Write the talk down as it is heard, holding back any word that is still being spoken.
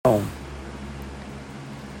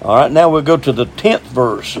All right, now we'll go to the 10th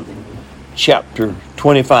verse, chapter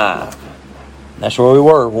 25. That's where we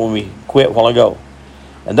were when we quit a while ago.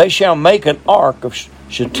 And they shall make an ark of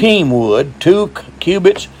shittim wood, 2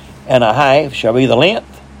 cubits and a half shall be the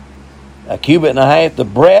length, a cubit and a half the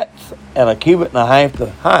breadth, and a cubit and a half the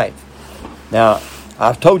height. Now,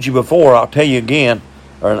 I've told you before, I'll tell you again,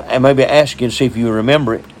 or maybe ask you and see if you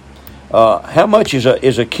remember it. How much is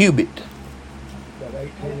a cubit? About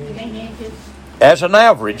 18 inches. As an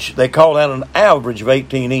average, they call that an average of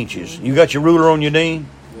 18 inches. You got your ruler on your Dean?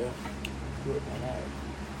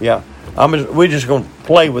 Yeah. We're just going to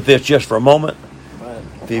play with this just for a moment. But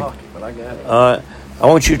I got it. I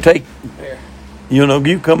want you to take,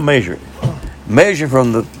 you come measure it. Measure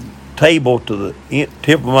from the table to the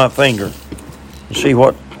tip of my finger and see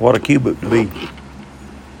what a cubit would be.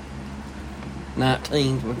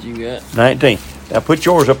 19 is what you got. 19. Now put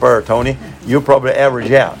yours up there, Tony. You'll probably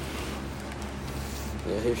average out.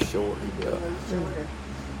 Yeah, he's short.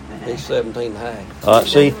 He's 17 and a half.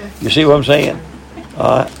 See? You see what I'm saying?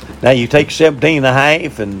 Now you take 17 and a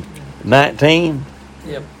half and 19.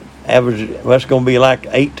 Yep. Average, well, that's going to be like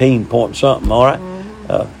 18 point something, all right?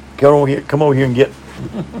 Come over here and get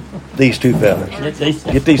these two fellas.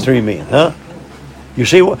 Get these three men, huh? You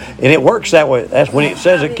see what? And it works that way. That's when it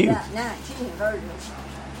says a cubit.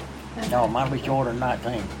 No, mine be shorter than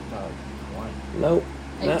 19. Nope.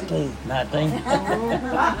 19. 19? You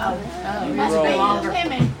must be longer.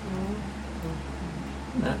 19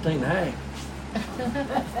 and a half.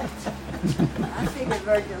 I figured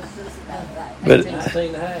Virgil says about that. But 19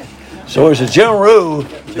 and a half. so as a general rule,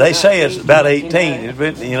 they say it's about 18.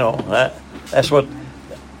 That's what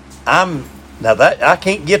I'm. Now that I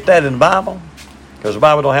can't get that in the Bible because the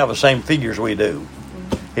Bible don't have the same figures we do.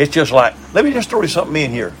 It's just like, let me just throw you something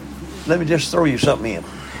in here. Let me just throw you something in.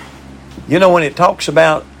 When it talks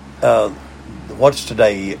about what's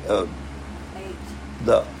today?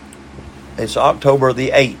 It's October the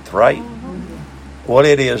 8th, right? Well,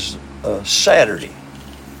 it is Saturday.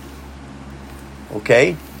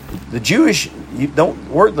 Okay? The Jewish, you don't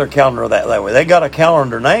work their calendar that way. They got a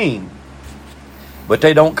calendar name, but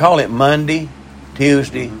they don't call it Monday,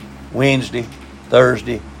 Tuesday, Wednesday,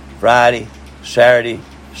 Thursday, Friday, Saturday,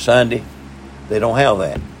 Sunday. They don't have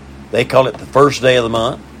that. They call it the first day of the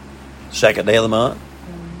month, second day of the month,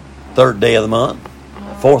 third day of the month,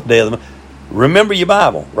 fourth day of the month. Remember your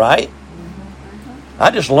Bible, right?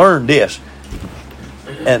 I just learned this.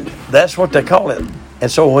 And that's what they call it. And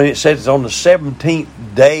so when it says it's on the 17th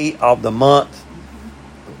day of the month,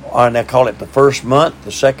 and they call it the first month,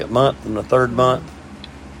 the second month, and the third month,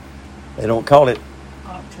 they don't call it,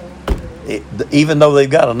 even though they've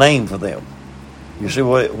got a name for them. You see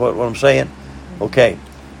what I'm saying? Okay.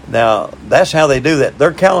 Now, that's how they do that.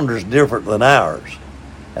 Their calendar is different than ours.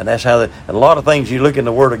 And that's how and a lot of things you look in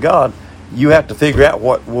the Word of God, you have to figure out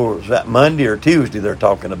what was that Monday or Tuesday they're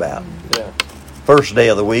talking about. Yeah. First day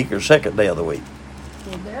of the week or second day of the week.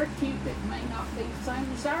 Well, their cubit may not be the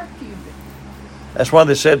same as our cubit. That's why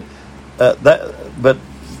they said that. But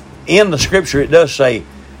in the Scripture, it does say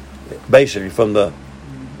basically from the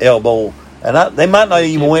elbow, and they might not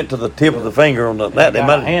even went to the tip of the finger on that. They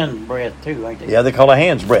might hand breadth too, ain't they? Yeah, they call it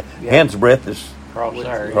hand's breadth. Yeah. Hand's breadth is Cross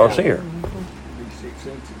there. across here. 6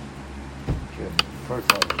 inches. First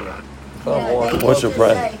place, yeah. What's the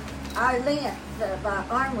price? Our length of our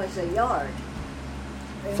arm was a yard.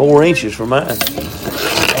 4 inches for mine. Don't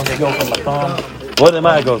they go from the thumb? What am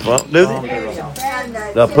I going from? Do they?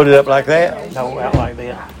 They'll put it up like that? No, out like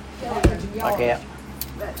that. Like that.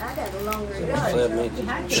 But I got a longer yard. 7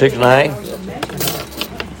 inches. 6 and a half.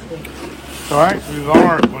 So actually the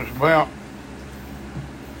ark was about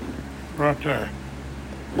right there.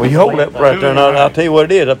 Well, you hold that right there, and I'll tell you what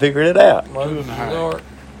it is. I figured it out. Moses' Ark.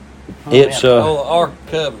 It's Oh, the Ark of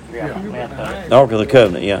Covenant. Yeah. the Ark of the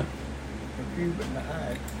Covenant. Yeah. A cubit and a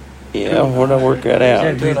half. Yeah. Where'd I work that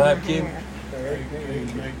out? 2 and a half cubits.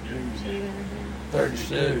 18.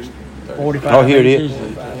 36. 45 Oh, here it is.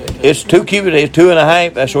 inches. It's 2 cubits. It's 2 and a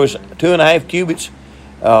half. That's what it's 2 and a half cubits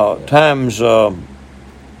times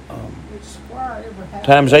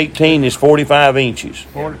 18 is 45 inches.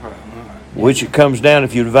 45. All right. Which it comes down,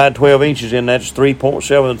 if you divide 12 inches in, that's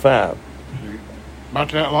 3.75. About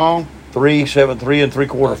that long? 3 and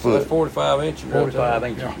 3/4 That's foot. 45 inches. right 45 there.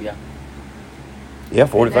 inches, yeah. Yeah,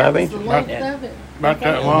 45 That was the inches. length of it. About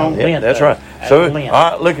that long? Yeah, Length that's of it. right. That's So, the length.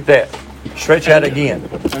 all right, look at that. Stretch out again.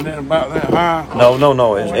 And then about that high? No.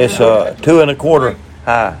 It's 2 1/4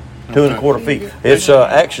 high, 2 1/4 feet. It's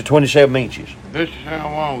actually 27 inches. This is how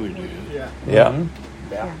long it is. Yeah.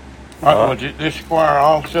 Yeah. Was it this square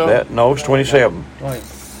also? No, it's 27. 20.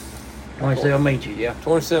 27 inches, yeah.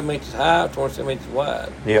 27 inches high, 27 inches wide.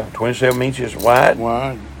 Yeah, 27 inches wide,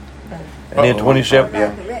 Wide. and then 27, Like yeah,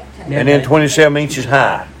 a rectangle. and then 27 inches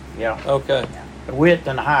high. Yeah. Okay. The width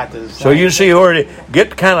and the height is the same. So you see where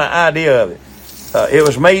get the kind of idea of it. It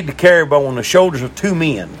was made to carry on the shoulders of two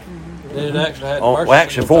men. Then it actually had the Oh, mercy well,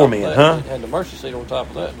 actually seat four on top men, of that. huh? It had the mercy seat on top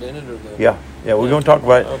of that, didn't it? Or the, Yeah, we're going to talk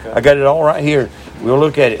about it. Okay. I got it all right here. We'll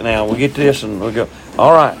look at it now. We'll get this and we'll go.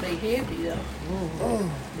 All right. Be heavy though.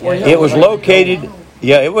 Well, yeah, It was well, located.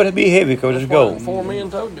 Yeah, it would be heavy because it's gold. 4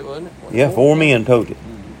 men towed it, wasn't it? Yeah, 4 men towed it.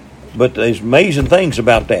 But there's amazing things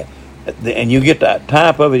about that. And you get that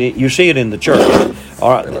type of it, you see it in the church. All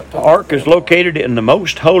right, the ark is located in the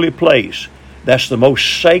most holy place. That's the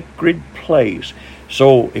most sacred place.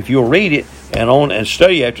 So if you'll read it and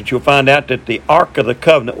study after it, you'll find out that the Ark of the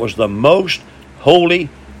Covenant was the most holy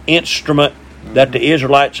instrument that the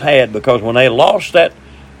Israelites had, because when they lost that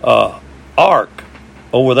ark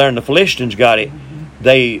over there and the Philistines got it,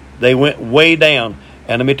 they went way down.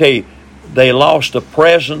 And let me tell you, they lost the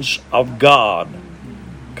presence of God,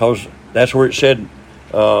 because that's where it said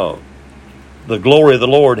the glory of the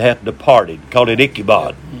Lord hath departed, called it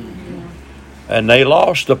Ichabod. And they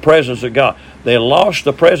lost the presence of God. They lost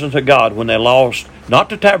the presence of God when they lost, not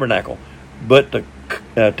the tabernacle, but the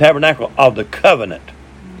tabernacle of the covenant.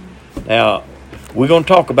 Now, we're going to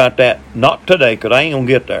talk about that, not today, because I ain't going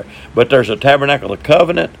to get there. But there's a tabernacle of the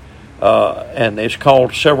covenant, and it's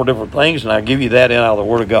called several different things, and I'll give you that out of the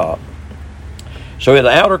Word of God. So in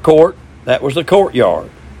the outer court, that was the courtyard.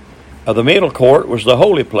 The middle court was the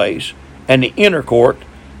holy place, and the inner court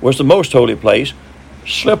was the most holy place.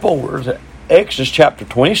 Slip over to Exodus chapter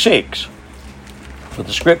 26 for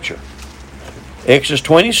the scripture. Exodus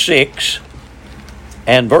 26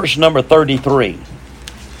 and verse number 33.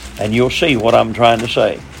 And you'll see what I'm trying to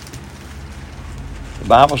say. The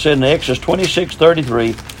Bible said in Exodus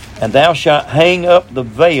 26:33, and thou shalt hang up the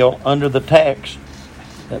veil under the tax,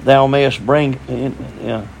 that thou mayest bring in.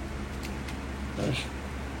 Yeah,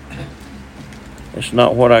 that's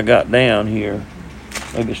not what I got down here.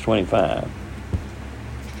 Maybe it's 25.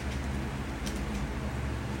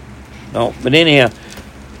 No, but anyhow,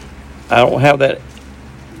 I don't have that.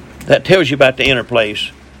 That tells you about the inner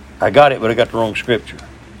place. I got it, but I got the wrong scripture.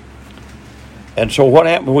 And so what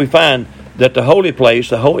happened? We find that the holy place,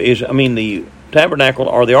 the tabernacle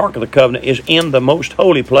or the Ark of the Covenant is in the most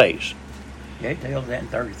holy place. Yeah, it tells that in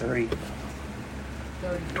 33.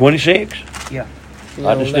 26? Yeah.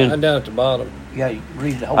 I just didn't- I'm down at the bottom. Yeah, you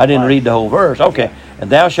read the whole I didn't part. read the whole verse. Okay. And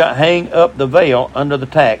thou shalt hang up the veil under the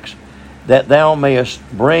tax, that thou mayest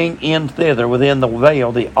bring in thither within the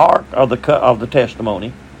veil the ark of the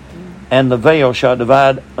testimony, and the veil shall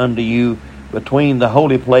divide unto you between the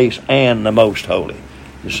holy place and the most holy.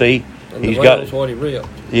 You see, And he's the got veil's what he ripped.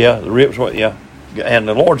 yeah, the rips what and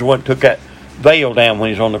the Lord's one took that veil down when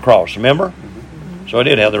he's on the cross. Remember? So I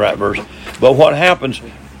did have the right verse. But what happens?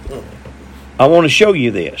 I want to show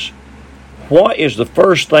you this. What is the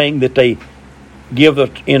first thing that they give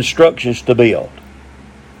the instructions to build?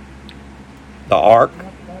 The Ark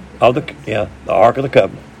of the Ark of the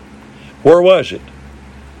Covenant. Where was it?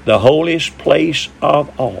 The holiest place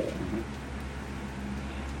of all.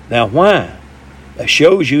 Now why? That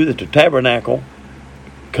shows you that the tabernacle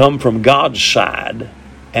come from God's side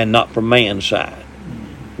and not from man's side.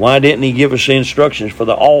 Why didn't he give us the instructions for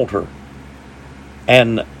the altar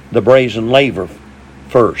and the brazen laver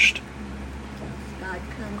first? God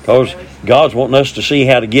comes Because first. God's wanting us to see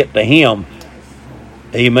how to get to him.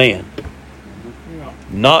 Amen.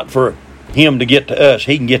 Not for him to get to us.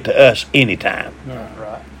 He can get to us anytime.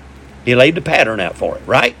 Right. He laid the pattern out for it,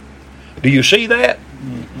 right? Do you see that?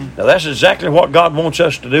 Now that's exactly what God wants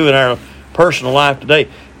us to do in our personal life today.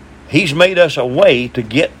 He's made us a way to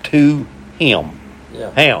get to him.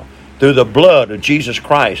 Yeah. How? Through the blood of Jesus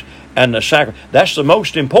Christ and the sacrifice. That's the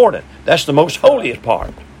most important. That's the most holiest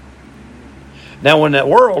part. Now when that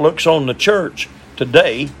world looks on the church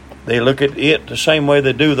today, they look at it the same way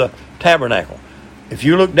they do the tabernacle. If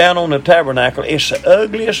you look down on the tabernacle, it's the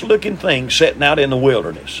ugliest looking thing sitting out in the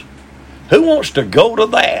wilderness. Who wants to go to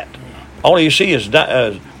that? All you see is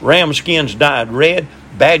ram skins dyed red,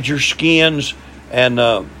 badger skins, and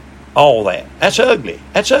all that. That's ugly.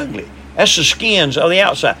 That's ugly. That's the skins of the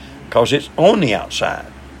outside, because it's on the outside.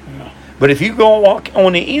 But if you go walk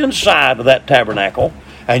on the inside of that tabernacle,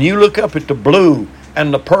 and you look up at the blue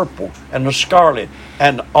and the purple and the scarlet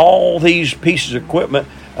and all these pieces of equipment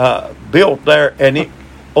built there, and it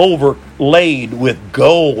overlaid with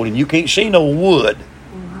gold, and you can't see no wood,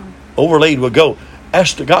 overlaid with gold.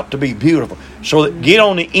 That's got to be beautiful. So that get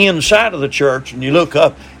on the inside of the church and you look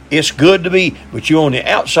up, It's good to be, but you're on the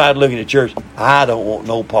outside looking at church. I don't want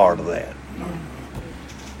no part of that.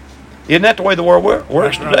 Isn't that the way the world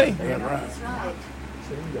works today? That's right. That's right.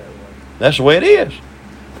 That's the way it is.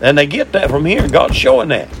 And they get that from here. God's showing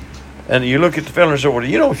that. And you look at the fellow and say, well,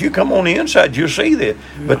 you know, if you come on the inside, you'll see this.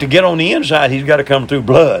 But to get on the inside, he's got to come through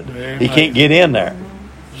blood. He can't get in there.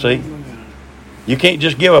 See? You can't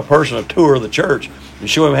just give a person a tour of the church and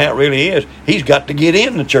show him how it really is. He's got to get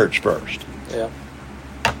in the church first. Yeah.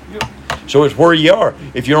 So it's where you are.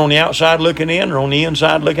 If you're on the outside looking in or on the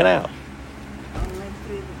inside looking out. Only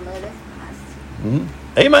through the blood of Christ.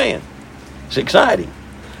 Amen. It's exciting.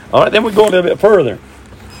 All right, then we go a little bit further.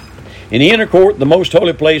 In the inner court, the most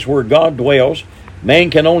holy place where God dwells, man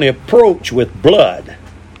can only approach with blood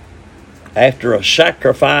after a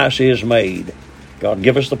sacrifice is made. God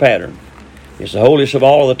give us the pattern. It's the holiest of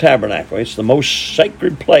all of the tabernacle. It's the most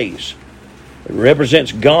sacred place. It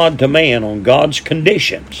represents God to man on God's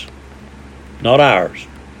conditions, not ours.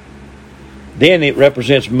 Then it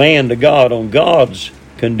represents man to God on God's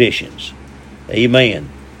conditions. Amen.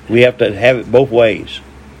 We have to have it both ways.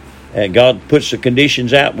 And God puts the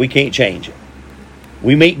conditions out, we can't change it.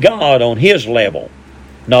 We meet God on His level,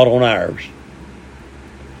 not on ours.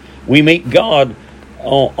 We meet God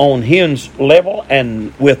on His level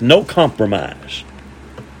and with no compromise.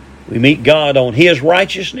 We meet God on His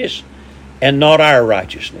righteousness and not our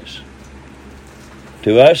righteousness.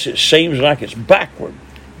 To us, it seems like it's backward,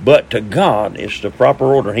 but to God, it's the proper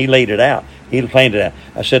order. He laid it out. He planned it out.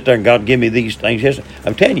 I sat there and God give me these things. Yes,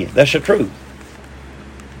 I'm telling you, that's the truth.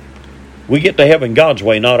 We get to heaven God's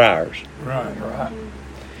way, not ours. Right.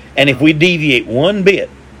 And if we deviate one bit,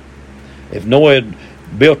 if Noah had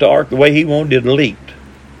built the ark the way he wanted, it'd have leaked.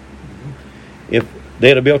 If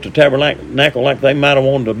they'd have built the tabernacle like they might have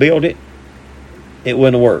wanted to build it, it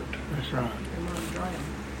wouldn't have worked. That's right.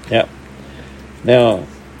 Yeah. Now,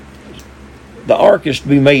 the ark is to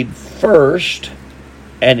be made first,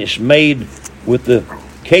 and it's made with the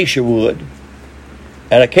acacia wood.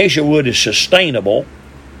 And acacia wood is sustainable,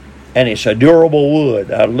 and it's a durable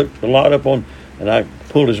wood. I looked a lot up on, and I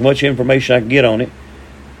pulled as much information I could get on it.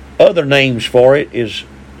 Other names for it is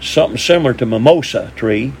something similar to mimosa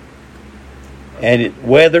tree, and it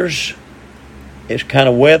weathers. It's kind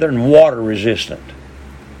of weather and water resistant.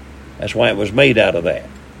 That's why it was made out of that.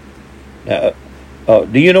 Now,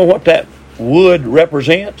 do you know what that wood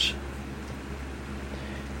represents?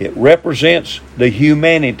 It represents the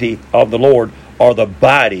humanity of the Lord, or the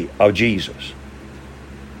body of Jesus.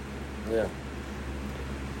 Yeah.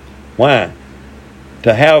 Why?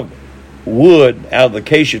 To have wood out of the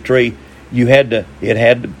acacia tree, it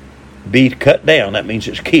had to be cut down. That means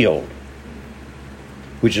it's killed,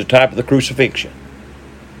 which is a type of the crucifixion.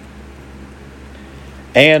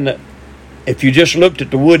 And if you just looked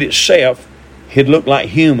at the wood itself, it'd look like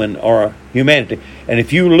human or humanity. And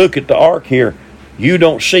if you look at the ark here, you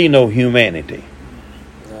don't see no humanity.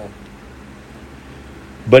 No.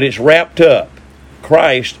 But it's wrapped up.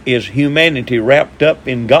 Christ is humanity wrapped up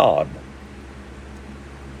in God.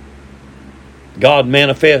 God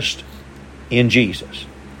manifest in Jesus.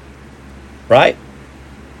 Right?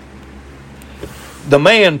 The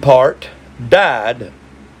man part died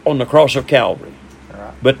on the cross of Calvary.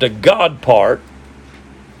 Right. But the God part,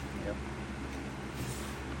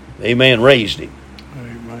 amen, raised him.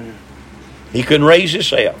 Amen. He couldn't raise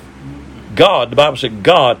himself. God, the Bible said,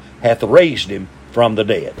 God hath raised him from the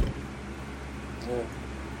dead.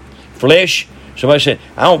 Flesh, somebody said,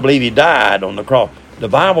 I don't believe he died on the cross. The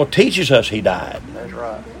Bible teaches us he died. That's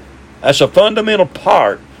right. That's a fundamental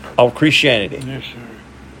part of Christianity. Yes, sir.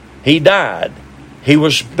 He died. He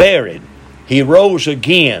was buried. He rose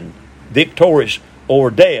again, victorious over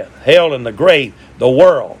death, hell, and the grave, the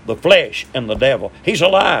world, the flesh, and the devil. He's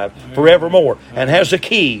alive forevermore and has the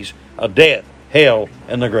keys of death, hell,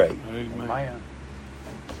 and the grave. Amen. Man.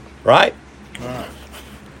 Right? Right.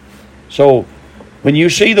 So, when you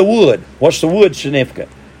see the wood, what's the wood significant?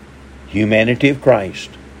 Humanity of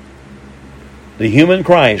Christ. The human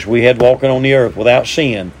Christ we had walking on the earth without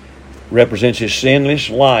sin represents his sinless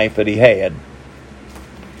life that he had,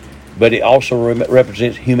 but it also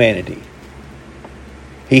represents humanity.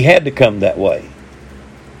 He had to come that way.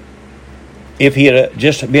 If he had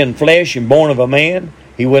just been flesh and born of a man,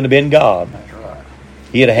 he wouldn't have been God. That's right.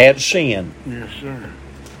 He'd have had sin. Yes, sir.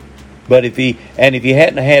 But if he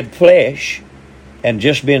hadn't had flesh and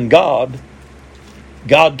just been God,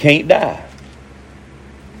 God can't die.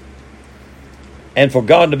 And for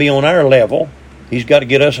God to be on our level, he's got to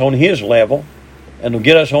get us on his level. And to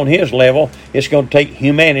get us on his level, it's going to take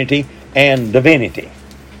humanity and divinity.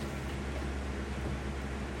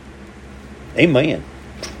 Amen.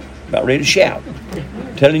 About ready to shout.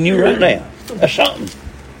 I'm telling you right now. That's something.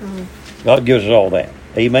 God gives us all that.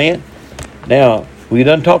 Amen. Now, we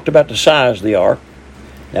done talked about the size of the ark.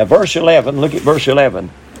 Now, verse 11, look at verse 11.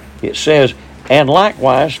 It says, and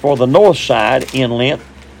likewise for the north side in length,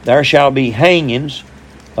 there shall be hangings,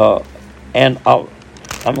 I'm in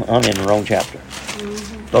the wrong chapter.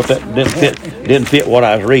 Thought that didn't fit what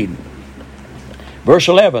I was reading. Verse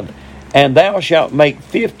 11, and thou shalt make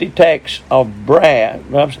 50 tacks of brass.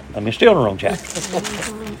 I'm still in the wrong chapter.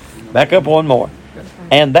 Back up one more.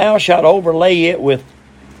 And thou shalt overlay it with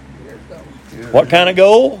what kind of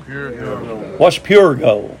gold? Pure gold. What's pure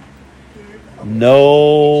gold?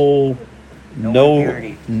 No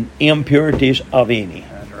impurity. impurities of any.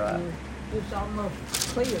 That's right. It's almost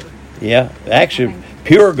clear. Yeah, actually,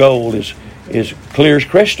 pure gold is clear as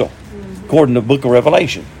crystal, according to the book of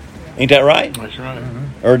Revelation. Ain't that right? That's right.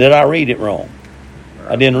 Or did I read it wrong?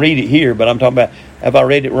 I didn't read it here, but I'm talking about, have I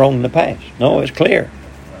read it wrong in the past? No, it's clear.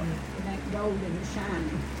 It ain't gold and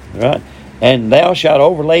shining. Right? And thou shalt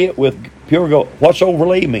overlay it with pure gold. What's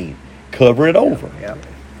overlay mean? Cover it over. Yep.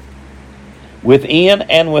 Within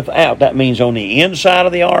and without. That means on the inside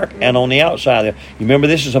of the ark and on the outside of the ark. You remember,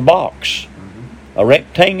 this is a box. A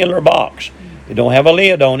rectangular box. It don't have a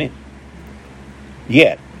lid on it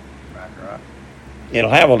yet. Right.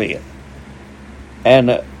 It'll have a lid.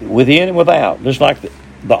 And within and without, just like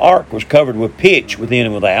the ark was covered with pitch within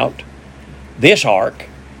and without, this ark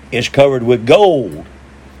is covered with gold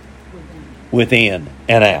within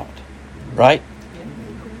and out. Right?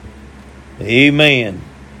 Amen.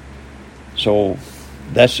 So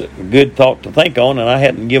that's a good thought to think on, and I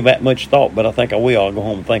hadn't given that much thought, but I think I will. I'll go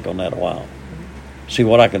home and think on that a while. See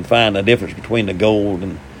what I can find, the difference between the gold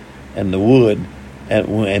and the wood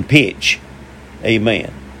and pitch.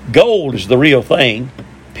 Amen. Gold is the real thing.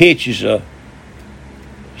 Pitch is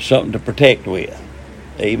something to protect with.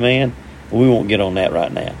 Amen. We won't get on that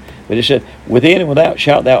right now. But it said, within and without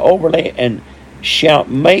shalt thou overlay, and shalt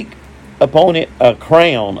make upon it a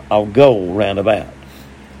crown of gold round about.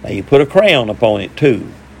 Now you put a crown upon it too.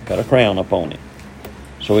 Got a crown upon it.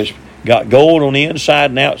 So it's got gold on the inside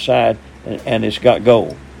and outside, and it's got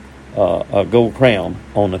gold. A gold crown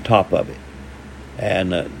on the top of it.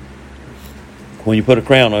 And when you put a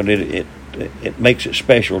crown on it, it makes it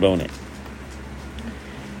special, don't it?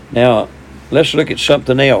 Now, let's look at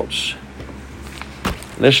something else.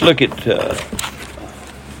 Let's look at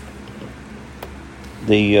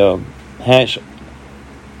the hatch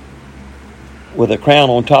with a crown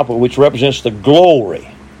on top of it, which represents the glory.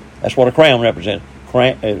 That's what a crown represents.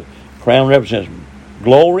 Crown represents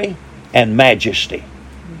glory and majesty.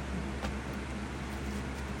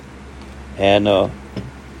 And it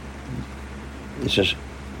says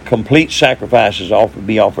complete sacrifices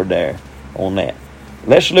be offered there on that.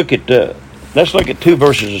 Let's look at 2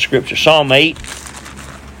 verses of Scripture. Psalm 8.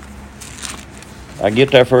 I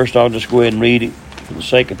get there first. I'll just go ahead and read it for the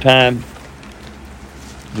sake of time.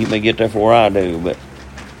 You may get there before I do, but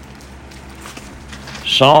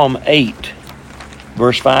Psalm 8,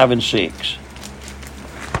 verse 5 and 6.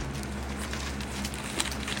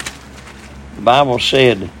 The Bible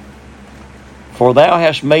said, for thou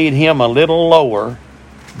hast made him a little lower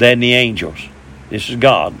than the angels. This is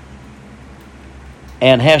God.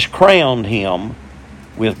 And hast crowned him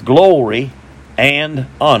with glory and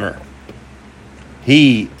honor.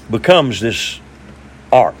 He becomes this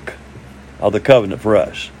ark of the covenant for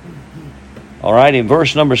us. All right, in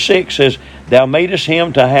verse number 6 says, thou madest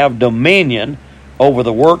him to have dominion over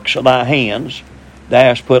the works of thy hands. Thou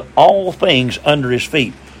hast put all things under his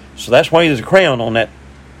feet. So that's why there's a crown on that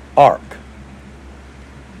ark.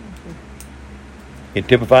 It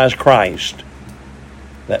typifies Christ,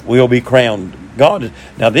 that we'll be crowned.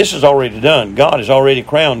 Now this is already done. God has already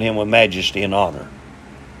crowned him with majesty and honor.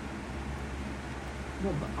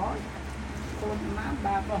 Well, the ark, according to my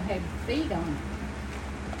Bible, had feet on it.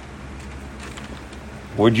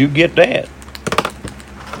 Where'd you get that?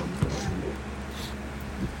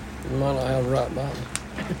 You might not have the right Bible.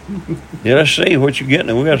 Yeah, let's see what you're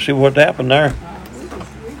getting. We got to see what happened there. We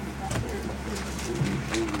just read it right there.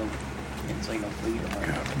 Didn't say no feet on it.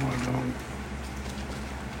 Got one on.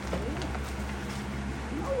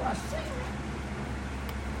 No, I seen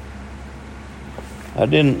it.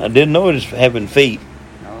 I didn't know it was having feet.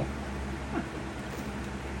 No.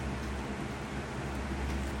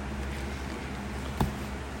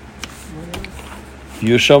 If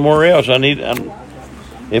you're somewhere else,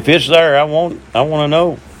 if it's there, I want to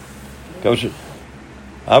know, because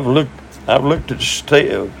I've looked at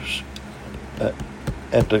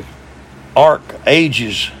the ark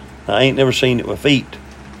ages. I ain't never seen it with feet.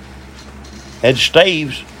 Had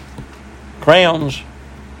staves, crowns,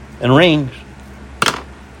 and rings.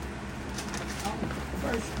 On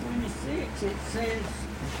verse 26, it says,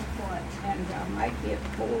 what? And make it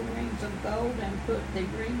 4 rings of gold and put the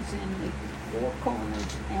rings in the 4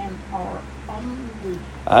 corners and are on the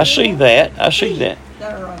I see that. I see that.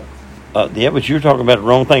 thereof. Yeah, but you're talking about the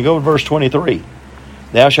wrong thing. Go to verse 23.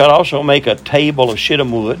 Thou shalt also make a table of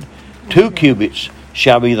shittim wood. 2 cubits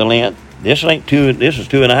shall be the length. This ain't 2, this is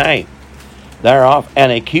 2.5. Thereof,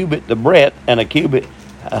 and a cubit the breadth, and a cubit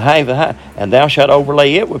a half the height. And thou shalt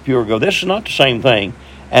overlay it with pure gold. This is not the same thing.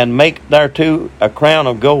 And make thereto a crown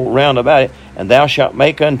of gold round about it. And thou shalt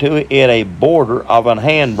make unto it a border of an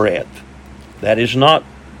handbreadth. That is not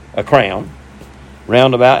a crown.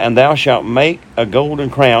 Round about. And thou shalt make a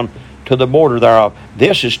golden crown to the border thereof.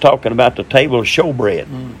 This is talking about the table of showbread.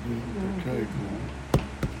 Okay.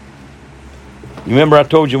 You remember I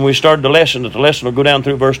told you when we started the lesson that the lesson will go down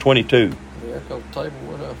through verse 22. Yeah, because the table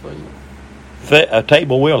would have feet. A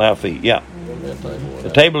table will have feet, yeah. Wouldn't that table would The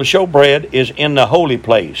have- table of showbread is in the holy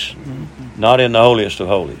place, not in the holiest of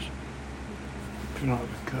holies. It's not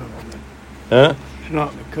the covenant. Huh? It's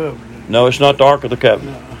not the covenant. No, it's not the Ark of the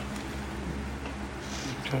Covenant. No.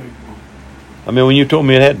 The table. I mean, when you told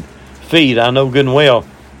me it had feet, I know good and well,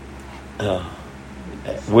 well,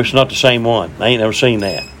 it's not the same one. I ain't never seen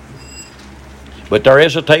that. But there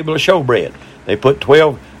is a table of showbread. They put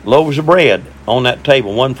 12 loaves of bread on that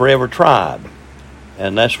table, one for every tribe.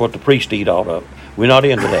 And that's what the priests eat out of. We're not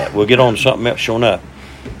into that. We'll get on to something else showing up.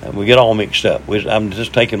 And we get all mixed up. I'm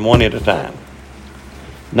just taking one at a time.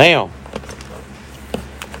 Now,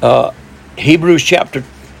 Hebrews chapter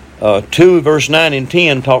 2, verse 9 and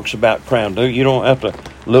 10 talks about crown. You don't have to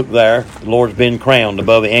look there. The Lord's been crowned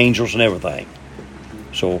above the angels and everything.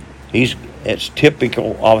 So it's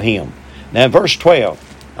typical of him. Now, in verse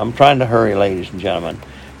 12, I'm trying to hurry, ladies and gentlemen.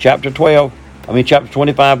 Chapter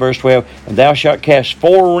 25, verse 12. And thou shalt cast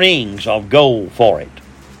 4 rings of gold for it,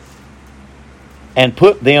 and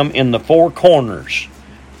put them in the 4 corners.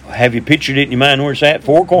 Have you pictured it in your mind where it's at?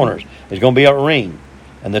 4 corners. There's going to be a ring.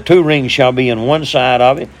 And the 2 rings shall be in one side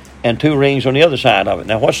of it, and 2 rings on the other side of it.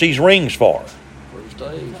 Now, what's these rings for? For the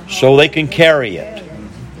stage. So they can carry it.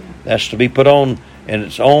 That's to be put on, and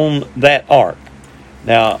it's on that ark.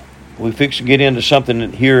 Now, we fix to get into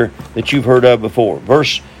something here that you've heard of before.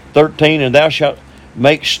 Verse 13, and thou shalt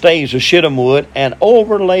make staves of shittim wood, and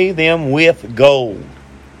overlay them with gold.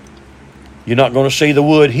 You're not going to see the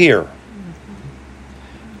wood here.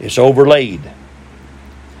 It's overlaid.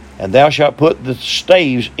 And thou shalt put the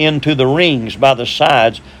staves into the rings by the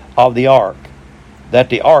sides of the ark, that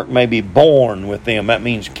the ark may be borne with them. That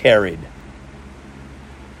means carried.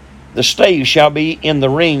 The staves shall be in the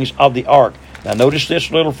rings of the ark. Now notice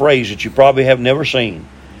this little phrase that you probably have never seen.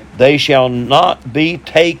 They shall not be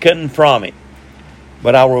taken from it.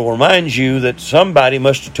 But I will remind you that somebody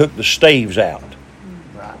must have took the staves out.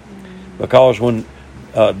 Right. Because when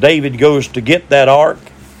David goes to get that ark,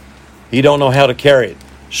 he don't know how to carry it.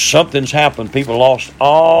 Something's happened. People lost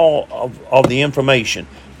all of the information.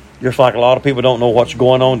 Just like a lot of people don't know what's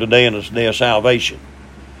going on today in this day of salvation.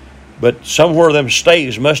 But somewhere them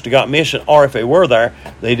staves must have got missing, or if they were there,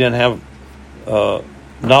 they didn't have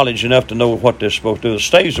knowledge enough to know what they're supposed to do. The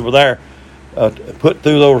staves that were there put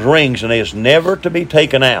through those rings, and they is never to be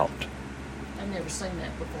taken out. I've never seen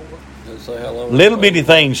that before. Does it say how long? Little bitty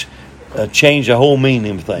things change the whole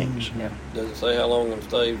meaning of things. Does it say how long them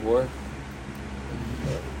staves were?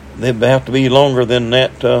 They have to be longer than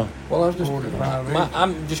that. Well, I was just, 45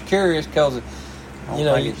 I'm just curious because don't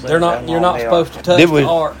think it says how you're long not they supposed are. to touch Did we- the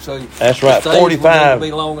ark, so That's right, the staves would need to 45.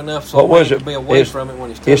 be long enough so What was he it? could be away It's- from it when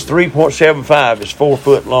he's It's touching 3.75. It's 4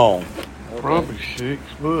 foot long. it. Probably 6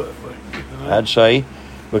 foot. But, I'd say,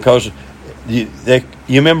 because you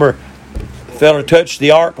remember, the fella touched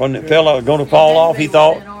the ark when the fella was going to fall off. He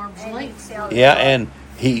thought, At arm's length. yeah, and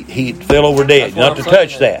he fell over dead. That's what Not to I'm saying.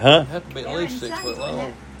 touch that, huh? It had to be at least 6 foot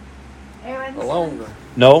long Aaron's or longer.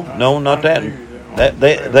 No, not that.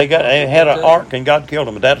 They had an ark and God killed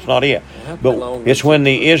them, but that's not it. It had to be But longer. it's when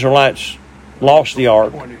the Israelites lost the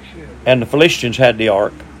ark 27. and the Philistines had the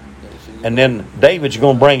ark, and then David's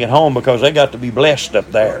going to bring it home because they got to be blessed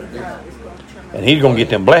up there, and he's going to get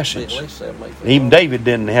them At blessings. least 7, 8 foot Even long. David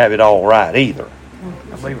didn't have it all right either.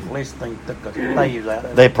 I believe the Philistines took the staves out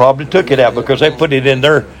of it. They probably took it out because they put it in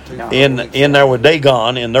their in there with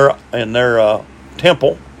Dagon in their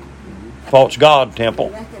temple, false god temple.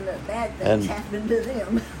 Reckon that bad And- things happened to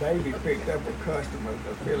them. David picked up a custom of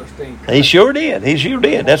the Philistine. He sure did. He sure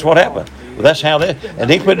did. That's what happened. Well, that's how they. And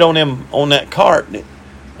he put it on that cart,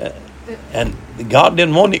 and God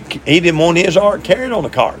didn't want it. He didn't want his ark carried on the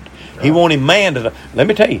cart. He wanted man to. Let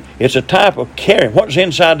me tell you, it's a type of carrying. What's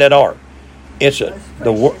inside that ark?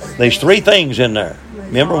 There's three things in there.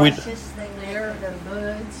 Remember This thing there, The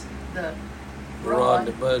buds, the Rod,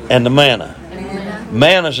 the bud. and the manna.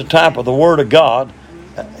 Manna is a type of the Word of God.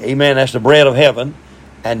 Amen. That's the bread of heaven,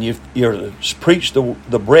 and you're preach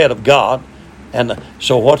the bread of God. And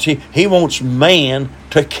so what's he wants man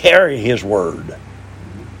to carry His word.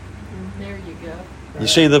 there you go. You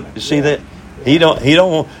see that he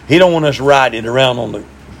don't want us to ride it around on the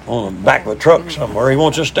back of a truck somewhere. He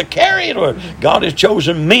wants us to carry it. God has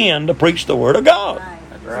chosen men to preach the word of God. right,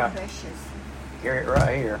 That's right. precious. Carry it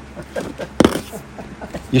right here.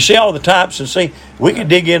 You see all the types, and see we could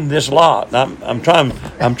dig into this a lot. And I'm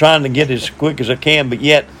trying to get as quick as I can, but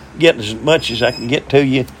yet getting as much as I can get to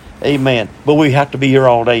you. Amen. But we have to be here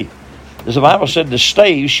all day. As the Bible said, the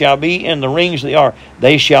staves shall be in the rings of the ark.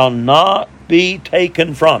 They shall not be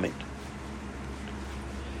taken from it.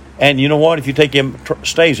 And you know what? If you take them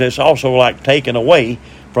staves, it's also like taking away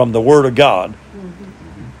from the Word of God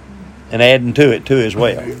and adding to it too as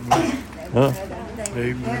well. Huh?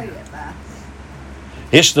 Amen.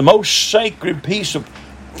 It's the most sacred piece of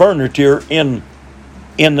furniture in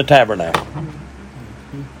the tabernacle.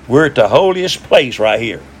 We're at the holiest place right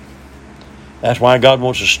here. That's why God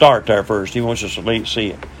wants to start there first. He wants us to see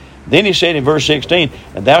it. Then he said in verse 16,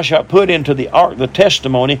 and thou shalt put into the ark the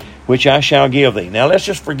testimony which I shall give thee. Now let's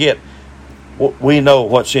just forget we know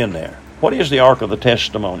what's in there. What is the ark of the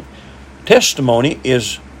testimony? Testimony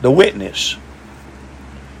is the witness.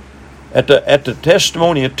 At the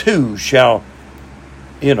testimony of two shall,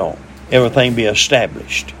 everything be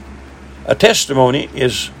established. A testimony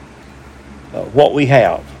is what we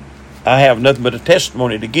have. I have nothing but a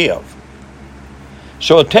testimony to give.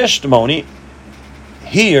 So a testimony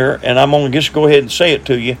here, and I'm going to just go ahead and say it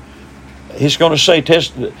to you. He's going to say,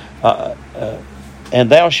 and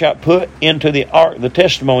thou shalt put into the ark the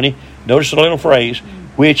testimony, notice the little phrase,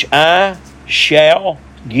 which I shall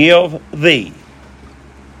give thee.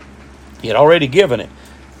 He had already given it,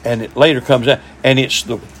 and it later comes out, and it's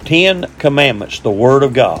the 10 Commandments, the Word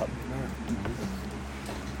of God.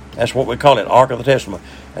 That's what we call it, Ark of the Testimony.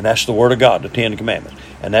 And that's the Word of God, the 10 Commandments.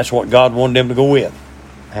 And that's what God wanted them to go with.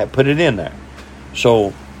 Put it in there.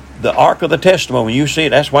 So the Ark of the Testimony, when you see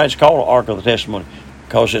it, that's why it's called the Ark of the Testimony.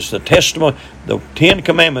 Because it's the testimony. The 10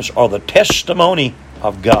 Commandments are the testimony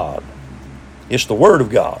of God. It's the Word of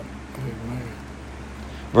God.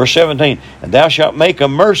 Verse 17, and thou shalt make a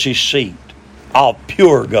mercy seat of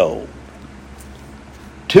pure gold.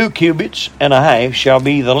 2 cubits and a half shall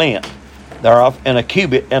be the length thereof, and a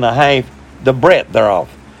cubit and a half the breadth thereof.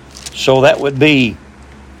 So that would be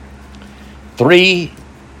 3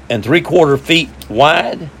 3/4 feet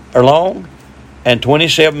wide or long, and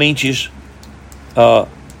 27 inches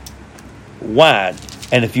wide.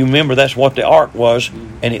 And if you remember, that's what the ark was,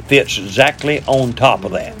 and it fits exactly on top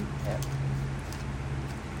of that.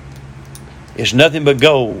 It's nothing but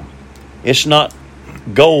gold. It's not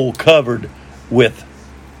gold covered with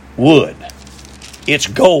wood. It's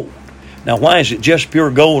gold. Now, why is it just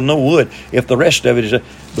pure gold, no wood, if the rest of it is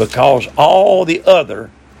because all the other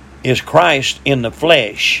is Christ in the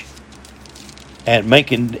flesh and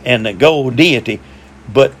the gold deity,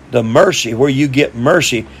 but the mercy, where you get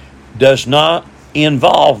mercy, does not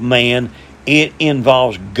involve man. It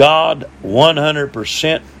involves God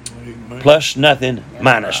 100%. Amen. Plus nothing,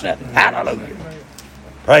 minus nothing. Hallelujah.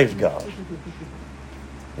 Praise God.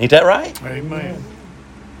 Ain't that right? Amen.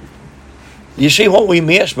 You see what we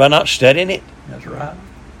missed by not studying it? That's right.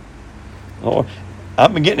 Lord,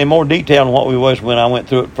 I've been getting in more detail on what we was when I went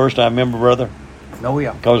through it first time, remember, brother? No,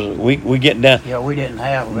 yeah. Because we getting down. Yeah, we didn't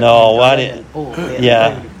have it. No, I didn't.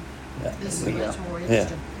 Yeah. This is much more Yeah.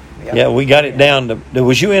 instant. Yeah, we got it down to.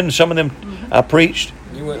 Was you in some of them I preached?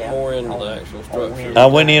 You went more into the actual structure. I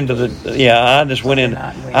went into I just went in.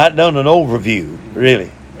 I'd done an overview,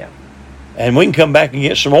 really. Yeah. And we can come back and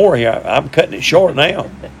get some more here. I'm cutting it short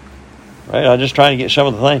now. Right? I'm just trying to get some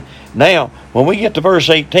of the things. Now, when we get to verse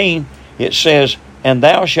 18, it says, and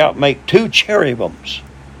thou shalt make 2 cherubims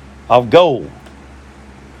of gold.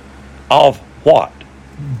 Of what?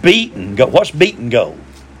 Beaten gold. What's beaten gold?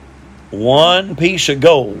 One piece of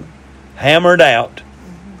gold hammered out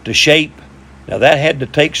to shape. Now that had to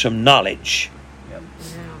take some knowledge. Yep.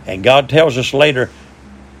 And God tells us later,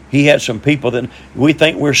 He had some people that we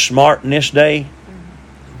think we're smart in this day.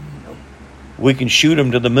 We can shoot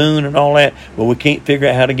them to the moon and all that, but we can't figure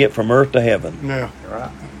out how to get from earth to heaven. Yeah.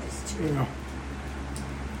 Right. Yeah.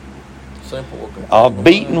 Simple. Of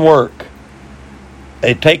beaten work.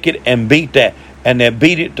 They take it and beat that. And they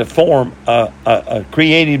beat it to form a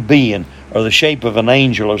created being or the shape of an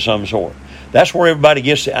angel of some sort. That's where everybody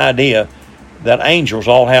gets the idea that angels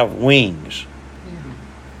all have wings.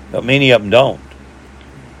 but many of them don't.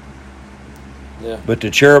 Yeah. But the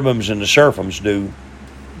cherubims and the seraphims do.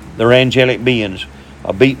 They're angelic beings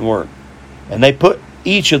of beaten work. And they put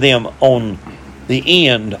each of them on the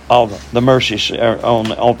end of the mercy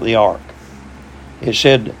on the ark. It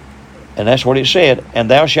said, and that's what it said, and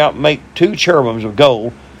thou shalt make 2 cherubims of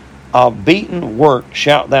gold, of beaten work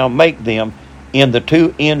shalt thou make them in the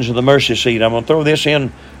 2 ends of the mercy seat. I'm going to throw this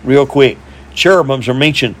in real quick. Cherubims are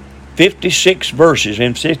mentioned 56 verses.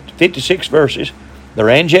 In 56 verses, they're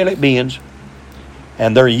angelic beings,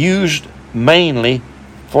 and they're used mainly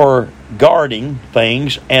for guarding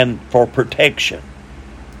things and for protection.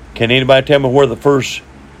 Can anybody tell me where the first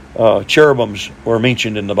cherubims were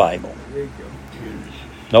mentioned in the Bible?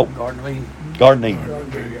 Nope. Garden of Eden. Garden of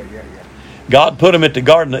Eden. God put them at the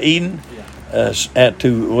Garden of Eden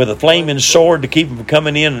with a flaming sword to keep them from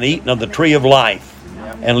coming in and eating of the tree of life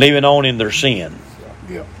and living on in their sin.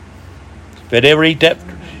 Yeah.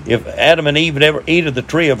 If Adam and Eve would ever eat of the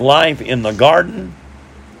tree of life in the garden,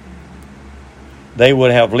 they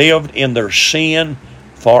would have lived in their sin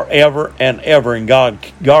forever and ever, and God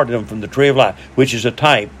guarded them from the tree of life, which is a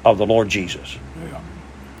type of the Lord Jesus. Yeah.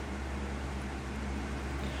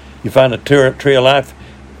 You find the tree of life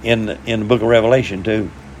in the book of Revelation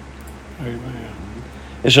too. Amen.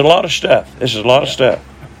 It's a lot of stuff. This is a lot of stuff.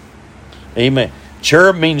 Amen.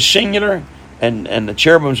 Cherub means singular, and the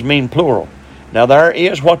cherubims mean plural. Now there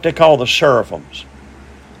is what they call the seraphims.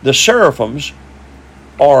 The seraphims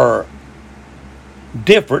are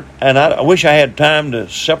different, and I wish I had time to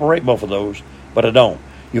separate both of those, but I don't.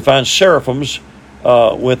 You find seraphims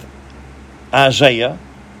with Isaiah.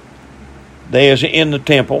 They is in the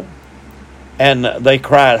temple, and they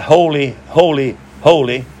cried, "Holy, holy,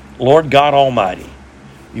 holy, Lord God Almighty."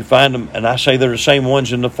 You find them, and I say they're the same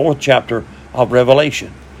ones in the 4th chapter of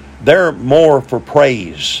Revelation. They're more for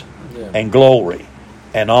praise and glory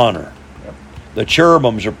and honor. The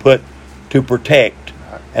cherubims are put to protect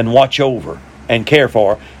and watch over and care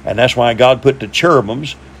for, and that's why God put the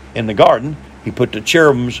cherubims in the garden. He put the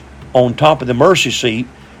cherubims on top of the mercy seat,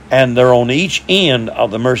 and they're on each end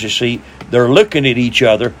of the mercy seat. They're looking at each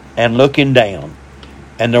other and looking down,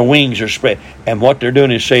 and their wings are spread. And what they're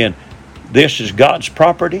doing is saying, this is God's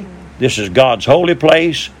property. This is God's holy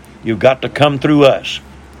place. You've got to come through us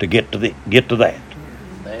to get to that.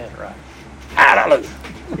 That's right. Hallelujah.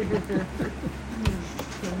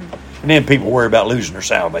 And then people worry about losing their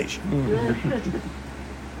salvation.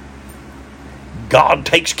 God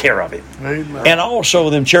takes care of it. Amen. And also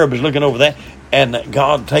them cherubs looking over that, and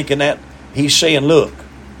God taking that, He's saying, look,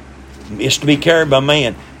 it's to be carried by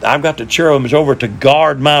man. I've got the cherubims over to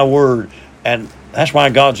guard my word. And that's why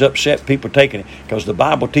God's upset people taking it. Because the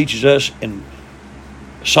Bible teaches us in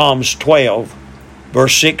Psalms 12,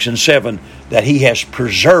 verse 6 and 7, that He has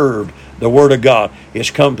preserved the word of God. It's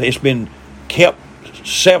been kept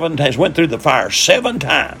 7 times, went through the fire 7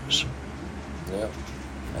 times. Yeah.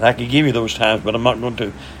 And I could give you those times, but I'm not going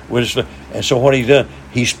to. And so what He's done,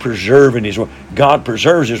 He's preserving His word. God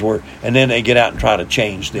preserves His word, and then they get out and try to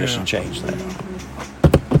change this and change that.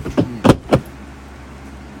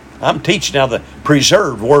 I'm teaching now the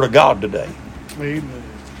preserved word of God today. Amen.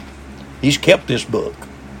 He's kept this book.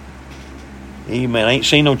 Amen. I ain't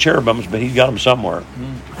seen no cherubims, but He's got them somewhere.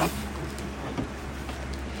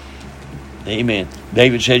 Amen.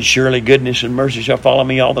 David said, surely goodness and mercy shall follow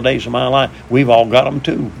me all the days of my life. We've all got them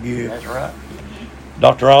too. Yeah. That's right.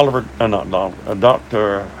 Dr.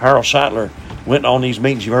 Harold Seidler went on these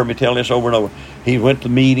meetings. You've heard me tell this over and over. He went to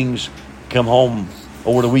meetings, come home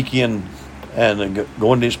over the weekend, and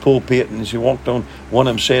go into his pulpit, and as he walked on, one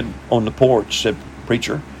of them said on the porch, said,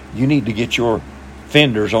 preacher, you need to get your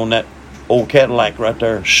fenders on that old Cadillac right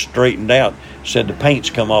there straightened out. Said the paint's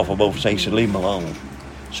come off of both sides. He said, leave them alone.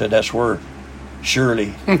 Said that's where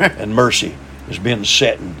surely and mercy has been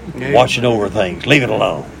sitting, watching over things. Leave it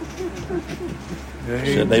alone.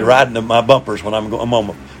 Said they riding my bumpers when I'm on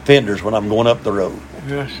my fenders when I'm going up the road.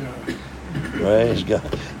 Yes, sir. Praise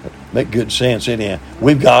God. Make good sense anyhow.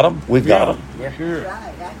 We've got them. We've got them. Yeah. Sure.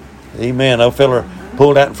 Right. Amen. A fella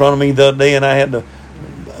pulled out in front of me the other day, and I had to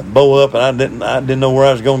bow up, and I didn't know where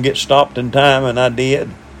I was going to get stopped in time, and I did.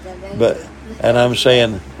 And I'm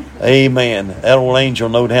saying, amen. That old angel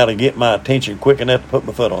knowed how to get my attention quick enough to put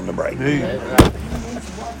my foot on the brake.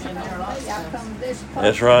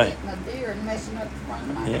 That's right.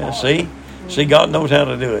 Yeah, see, God knows how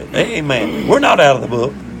to do it. Amen. We're not out of the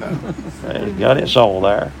book. Praise God, it's all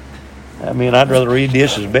there. I mean, I'd rather read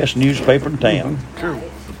this as best newspaper in town. True.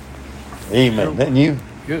 Amen. Didn't you?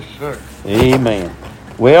 Yes, sir. Amen.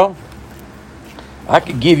 Well, I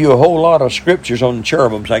could give you a whole lot of scriptures on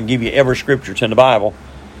cherubims. I can give you every scripture that's in the Bible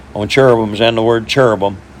on cherubims and the word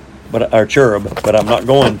cherubim. but our cherub, but I'm not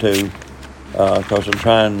going to because I'm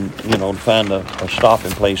trying, to find a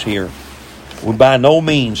stopping place here. We by no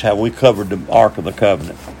means have we covered the Ark of the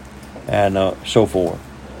Covenant and so forth.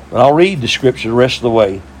 But I'll read the scripture the rest of the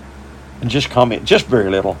way and just comment just very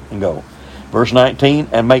little and go. Verse 19,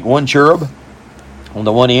 and make one cherub on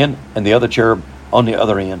the one end and the other cherub on the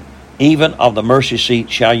other end. Even of the mercy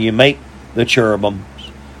seat shall you make the cherubims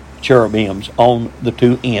on the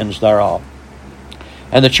two ends thereof.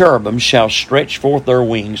 And the cherubims shall stretch forth their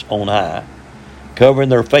wings on high, covering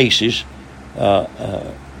their faces,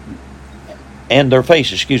 and their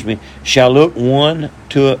faces, shall look one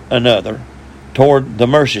to another. Toward the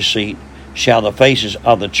mercy seat shall the faces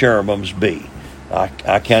of the cherubims be.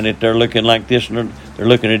 I counted they're looking like this, and they're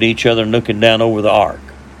looking at each other and looking down over the ark,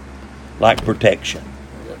 like protection.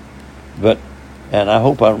 And I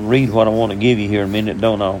hope I read what I want to give you here in a minute.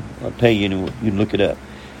 Don't I'll tell you, and you can look it up.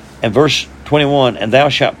 And verse 21, and thou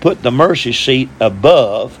shalt put the mercy seat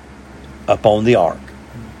above upon the ark.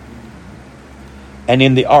 And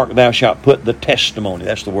in the ark thou shalt put the testimony.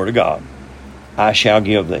 That's the word of God. I shall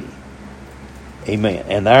give thee. Amen.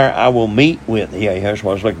 And there I will meet with thee. Yeah, that's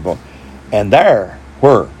what I was looking for. And there,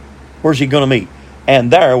 where's he going to meet?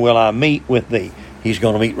 And there will I meet with thee. He's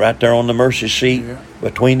going to meet right there on the mercy seat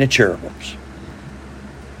between the cherubims.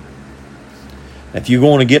 If you're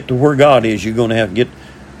going to get to where God is, you're going to have to get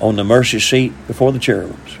on the mercy seat before the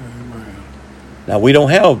cherubims. Amen. Now, we don't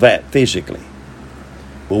have that physically,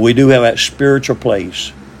 but we do have that spiritual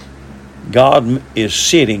place. God is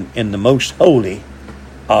sitting in the most holy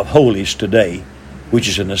of holies today, which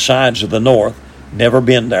is in the sides of the north. Never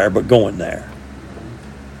been there, but going there.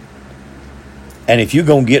 And if you're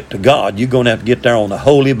going to get to God, you're going to have to get there on a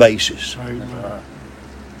holy basis. Amen.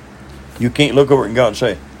 You can't look over at God and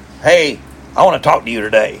say, hey, I want to talk to you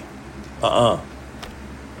today. God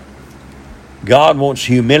wants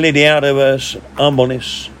humility out of us,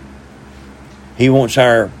 humbleness. He wants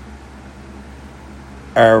our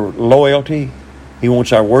loyalty. He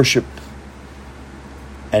wants our worship.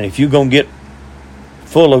 And if you're going to get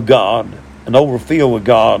full of God and overfilled with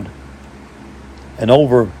God and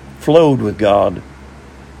overflowed with God,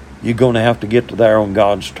 you're going to have to get to there on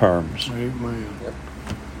God's terms. Amen.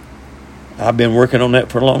 I've been working on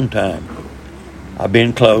that for a long time. I've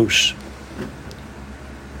been close.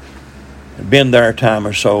 I've been there a time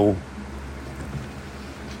or so,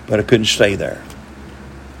 but I couldn't stay there.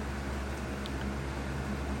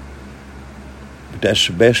 But that's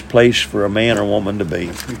the best place for a man or woman to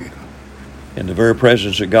be. In the very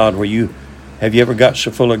presence of God, have you ever got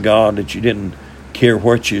so full of God that you didn't care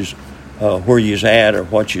where you's at or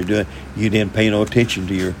what you're doing? You didn't pay no attention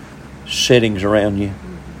to your settings around you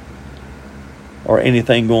or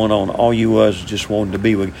anything going on. All you was just wanted to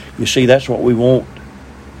be with. You see, that's what we want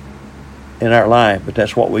in our life, but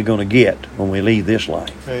that's what we're going to get when we leave this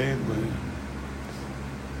life. Amen.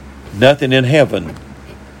 Nothing in heaven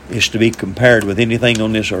is to be compared with anything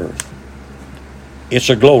on this earth. It's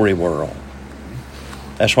a glory world.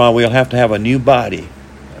 That's why we'll have to have a new body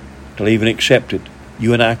to even accept it.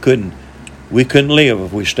 You and I couldn't. We couldn't live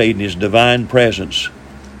if we stayed in His divine presence.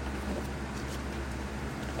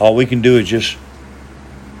 All we can do is just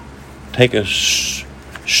take a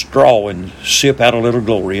straw and sip out a little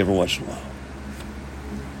glory every once in a while.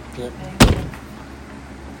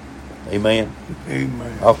 Amen.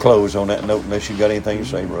 Amen. I'll close on that note unless you got anything to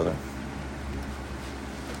say, brother.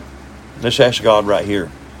 Let's ask God right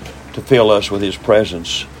here to fill us with His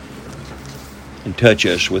presence and touch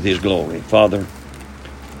us with His glory. Father,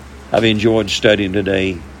 I've enjoyed studying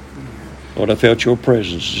today. Lord, I felt Your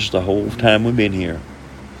presence just the whole time we've been here.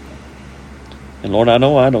 And Lord, I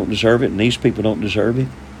know I don't deserve it, and these people don't deserve it.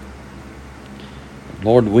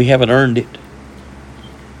 Lord, we haven't earned it.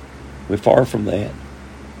 We're far from that.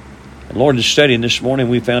 And Lord, in studying this morning,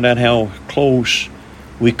 we found out how close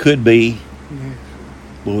we could be,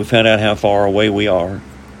 but we found out how far away we are.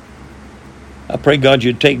 I pray, God,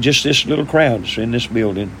 You'd take just this little crowd that's in this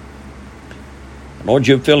building. Lord,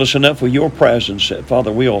 You'd fill us enough with Your presence that,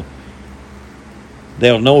 Father,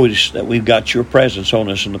 they'll notice that we've got Your presence on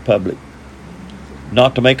us in the public.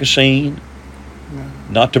 Not to make a scene,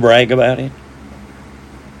 not to brag about it.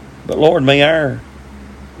 But Lord, may our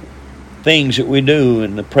things that we do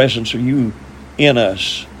in the presence of You in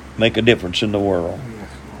us make a difference in the world.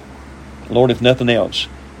 Lord, if nothing else,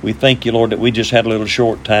 we thank You, Lord, that we just had a little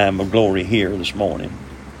short time of glory here this morning.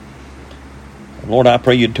 Lord, I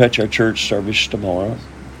pray You'd touch our church service tomorrow.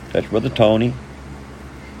 Touch Brother Tony.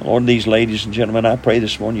 Lord, these ladies and gentlemen, I pray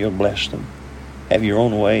this morning You'll bless them. Have Your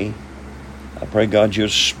own way. I pray, God, You'll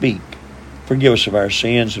speak. Forgive us of our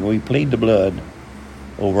sins, and we plead the blood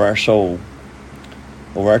over our soul.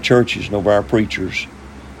 over our churches and over our preachers.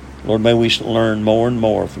 Lord, may we learn more and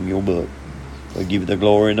more from your book. We give you the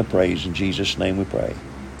glory and the praise. In Jesus' name we pray.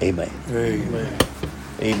 Amen. Amen.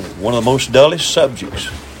 Amen. One of the most dullest subjects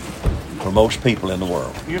for most people in the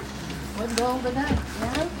world. Yep. What's wrong with that?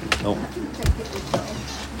 No.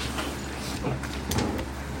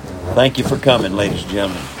 Thank you for coming, ladies and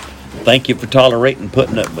gentlemen. Thank you for tolerating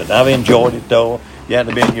putting up with it. I've enjoyed it, though. If you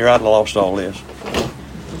hadn't been here, I'd have lost all this.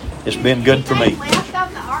 It's been good for me. Left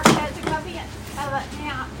on the ark has a copy of it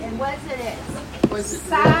now, and was it Was it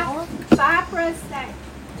Cyprus that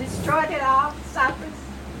destroyed it all? Cyprus?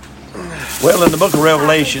 Well, in the book of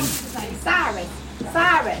Revelation, Cyrus.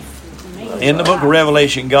 in the book of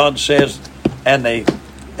Revelation, God says, and they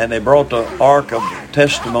brought the ark of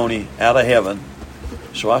testimony out of heaven.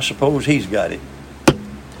 So I suppose he's got it.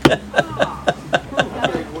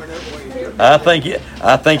 I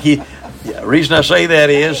think he. The reason I say that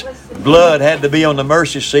is blood had to be on the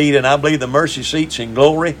mercy seat, and I believe the mercy seat's in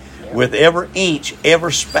glory with every inch,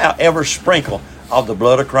 every sprinkle of the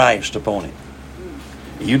blood of Christ upon it.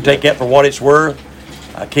 You can take that for what it's worth.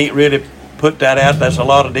 I can't really put that out. That's a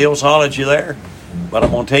lot of dealsology there, but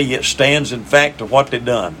I'm going to tell you it stands in fact to what they've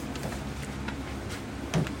done.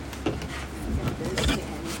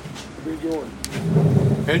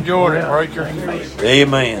 Enjoyed it, preacher.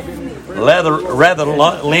 Amen. Rather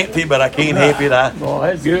lengthy, but I can't help it. Boy,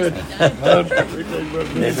 that's good.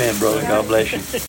 Amen, brother. God bless you.